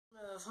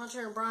of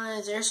Hunter and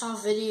Brian's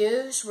Airsoft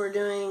videos. We're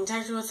doing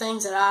tactical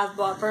things that I've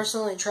bought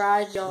personally,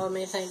 tried. Y'all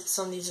may think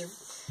some of these are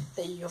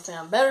that you'll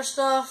find better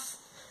stuff,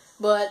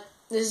 but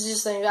this is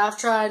just things I've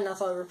tried and I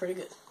thought they were pretty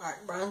good.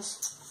 Alright,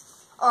 Brian's.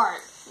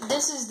 Alright,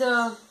 this is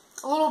the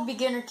little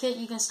beginner kit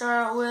you can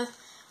start out with.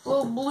 A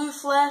little blue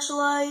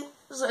flashlight.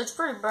 It's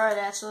pretty bright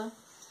actually.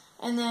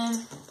 And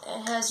then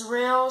it has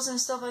rails and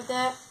stuff like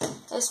that.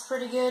 It's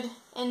pretty good.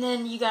 And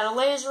then you got a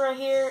laser right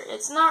here.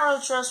 It's not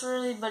really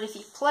trustworthy, but if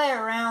you play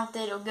around with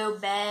it, it'll go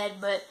bad.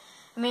 But,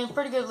 I mean,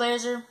 pretty good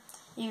laser.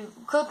 You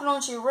clip it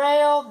onto your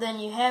rail, then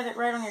you have it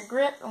right on your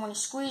grip. And when you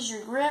squeeze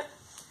your grip,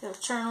 it'll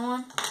turn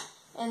on.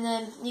 And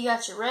then you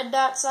got your red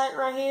dot sight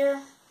right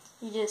here.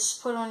 You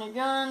just put on your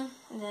gun,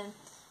 and then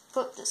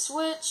flip the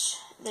switch.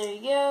 There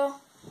you go.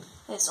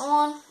 It's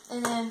on.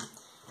 And then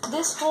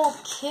this whole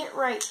kit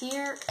right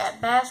here at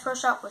Bass Pro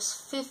Shop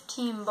was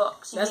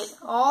 $15. You get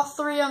all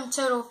three of them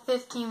total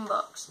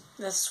 $15.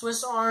 That's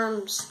Swiss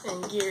Arms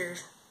and gear.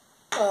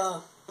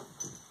 $15.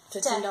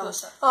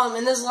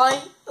 And this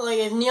light, like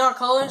if neon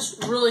colors,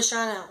 really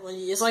shine out.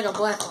 It's like a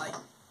black light.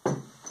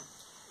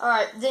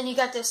 Alright, then you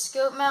got this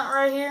scope mount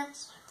right here.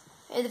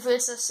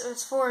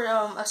 It's for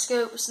a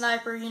scope, a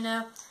sniper, you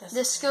know.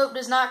 This scope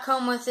does not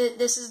come with it.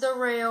 This is the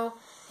rail.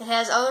 It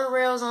has other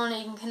rails on it.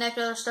 You can connect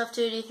other stuff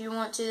to it if you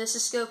want to. This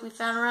is scope we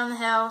found around the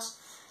house.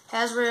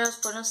 Has rails,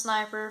 put in a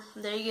sniper.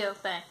 There you go.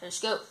 Bang. There's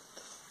scope.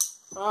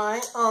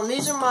 Alright.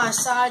 These are my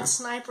side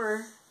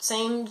sniper.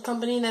 Same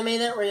company that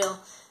made that rail.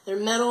 They're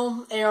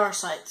metal AR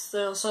sights.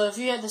 So if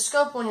you have the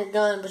scope on your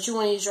gun, but you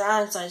want to use your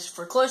iron sights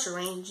for closer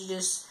range, they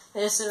just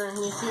sit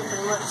underneath here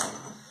pretty much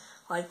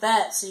like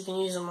that, so you can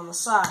use them on the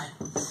side.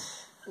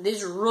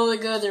 These are really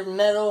good. They're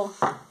metal.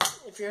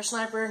 If you're a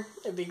sniper,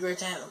 it'd be great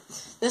to have them.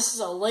 This is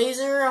a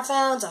laser I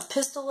found. It's a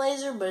pistol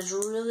laser, but it's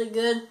really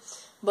good.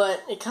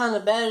 But it kind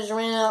of batteries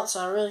ran out, so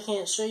I really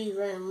can't show you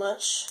very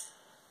much.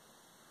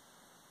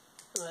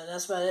 But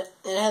that's about it.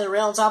 And it has a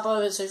rail on top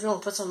of it, so if you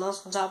want to put something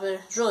else on top of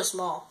it, it's really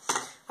small.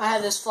 I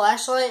have this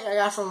flashlight I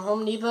got from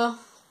Home Depot.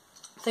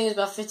 I think it's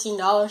about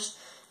 $15.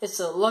 It's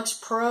a Lux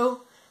Pro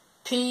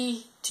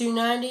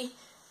P290.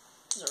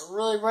 It's a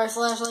really bright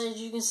flashlight, as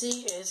you can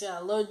see. It's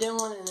got a low dim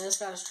one, and then it's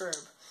got a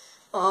strobe.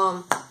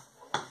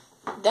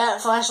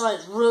 That flashlight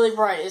is really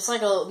bright. It's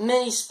like a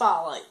mini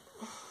spotlight.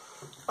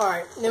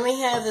 Alright, then we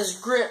have this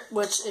grip,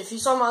 which if you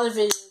saw my other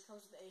video, it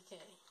comes with the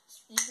AK.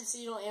 You can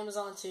see it on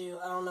Amazon too.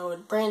 I don't know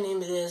what brand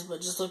name it is,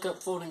 but just look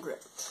up folding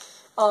grip.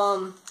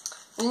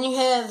 Then you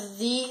have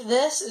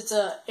this. It's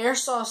a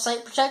airsoft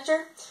sight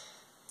protector.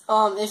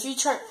 If you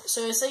turn,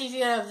 so say if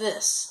you have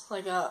this,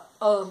 like a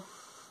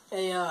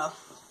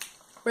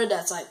red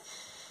dot sight.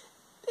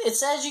 It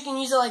says you can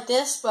use it like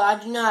this, but I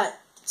do not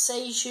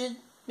say you should,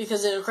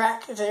 because it'll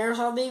crack if an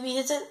airsoft baby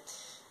hits it.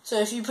 So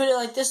if you put it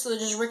like this, it'll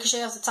just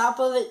ricochet off the top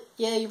of it.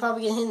 Yeah, you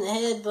probably get hit in the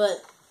head,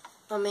 but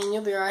I mean,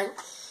 you'll be alright.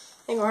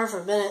 Ain't gonna hurt for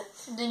a minute.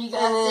 Then you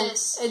got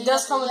this. It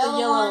does come with the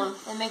yellow one.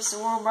 It makes the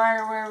world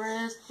brighter, wherever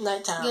it is.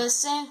 Nighttime. You get the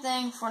same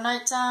thing for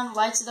nighttime.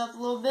 Lights it up a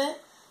little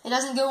bit. It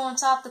doesn't go on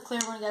top of the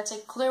clear one. You gotta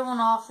take the clear one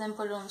off, then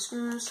put it on the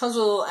screws. Comes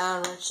with a little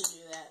Allen wrench to do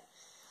that.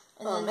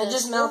 It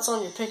just mounts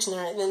on your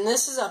Pictionary. Then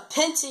this is a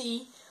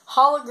Penty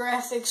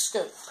holographic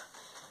scope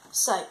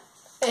sight.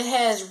 It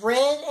has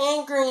red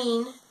and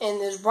green, and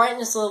there's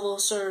brightness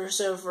levels.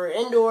 So for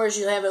indoors,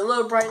 you have it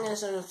low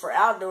brightness, and for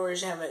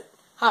outdoors, you have it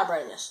high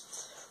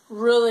brightness.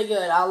 Really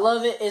good. I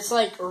love it. It's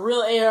like a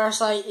real AR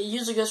sight. It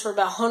usually goes for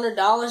about $100,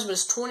 but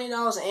it's $20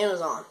 on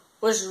Amazon,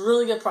 which is a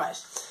really good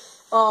price.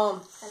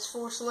 It has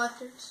 4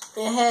 selectors.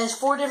 It has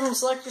 4 different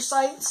selector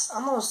sights.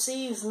 I'm gonna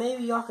see if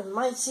maybe y'all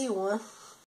might see one.